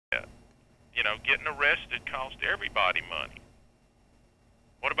You know, getting arrested cost everybody money.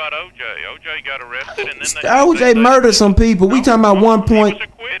 What about OJ? OJ got arrested and then OJ murdered some people. We talking about 1 point. He was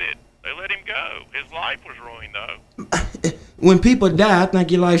acquitted. They let him go. His life was ruined though. When people die, I think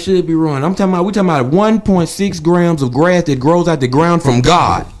your life should be ruined. We talking about 1.6 grams of grass that grows out the ground from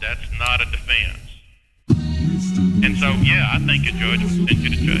God. That's not a defense. And so, yeah, I think a judge would send you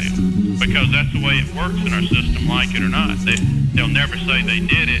to jail because that's the way it works in our system, like it or not. They'll never say they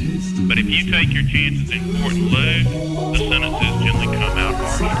did it, but if you take your chances in court and lose, the sentences generally come out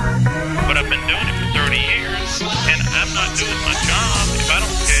harsher. But I've been doing it for 30 years, and I'm not doing my job if I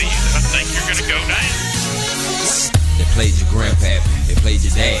don't tell you that I think you're going to go down. They played your grandpappy, they played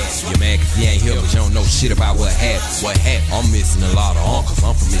your dad. You're mad cause he ain't here, but you don't know shit about what happened. I'm missing a lot of uncles,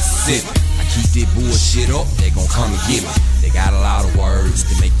 I'm from Mississippi. I keep that bullshit up, they gon' come and get me. They got a lot of words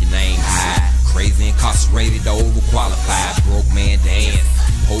to make your name high. Crazy incarcerated, overqualified. Broke man dance,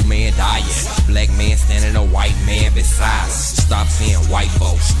 poor man dying. Black man standing a white man beside us. Stop saying white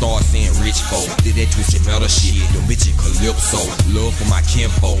folks, start saying rich folks. Did that twisted metal shit, them bitches calypso. Love for my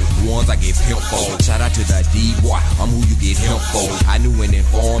kinfolk, the ones I get pimp for. Shout out to the D-boy, I'm who you get him for. I knew an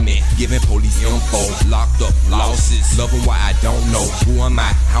informant, giving police info. Locked up, losses, loving why I don't know. Who am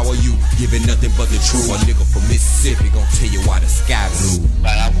I, how are you, giving nothing but the truth. A nigga from Mississippi gon' tell you why the sky blue.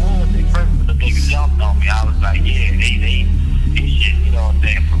 But I was at first when the nigga jumped on me, I was like, yeah, they shit, you know what I'm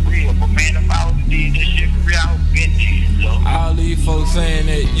saying, for real. But man, if I would've did this shit for real, I would've been dead, so. All these folks saying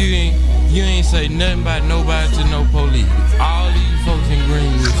that you ain't say nothing about nobody to no police. All these folks in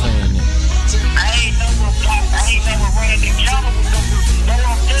Greenwood saying that. I ain't never ran the counter with no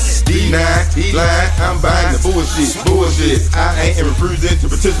D9, D-line, I'm buying the bullshit. I ain't refusing to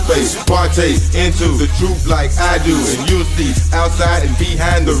participate, partake into the truth like I do. And you'll see outside and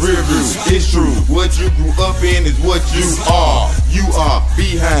behind the rear view. It's true, what you grew up in is what you are. You are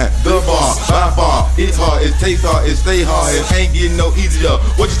behind the bar, by far. It's hard, it takes hard, it stay hard. It ain't getting no easier.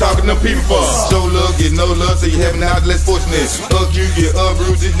 What you talking to them people for? Show love, get no love, so you having out less fortunate. Accused, get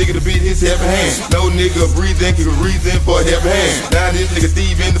bruised, this nigga to beat his heavy hand. No nigga breathing, can reason for a heavy hand. Now this nigga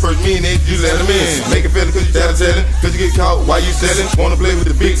Steve in the first minute, you let him in. Make it feel cause you try to tell him, cause you get caught while you selling. Wanna play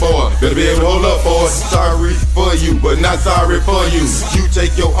with the big boy, better be able to hold up for it. Sorry for you, but not sorry for you. You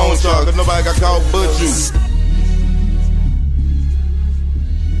take your own charge, cause nobody got caught but you.